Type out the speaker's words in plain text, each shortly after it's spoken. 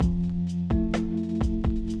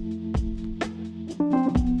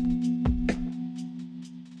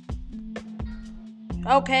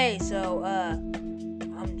Okay, so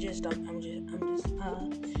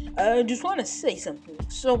I just want to say something.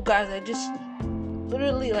 So, guys, I just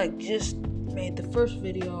literally just made the first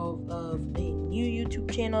video of a new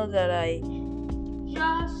YouTube channel that I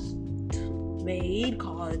just made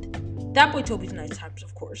called That Boy Toby's Nice Times,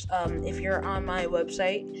 of course. If you're on my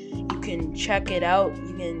website, you can check it out.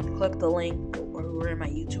 You can click the link or where my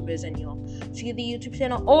YouTube is, and you'll see the YouTube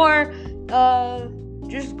channel. Or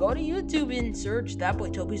just go to YouTube and search That Boy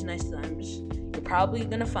Toby's Nice Times. You're probably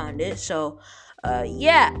gonna find it. So,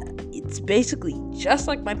 yeah, it's basically just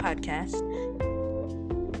like my podcast.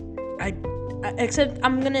 Except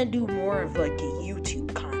I'm gonna do more of like a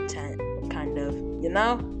YouTube content, kind of,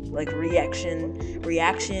 like reactions,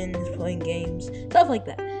 playing games, stuff like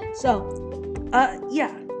that. So,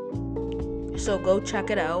 yeah. So go check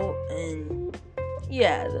it out, and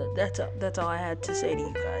yeah, that's all I had to say to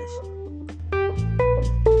you guys.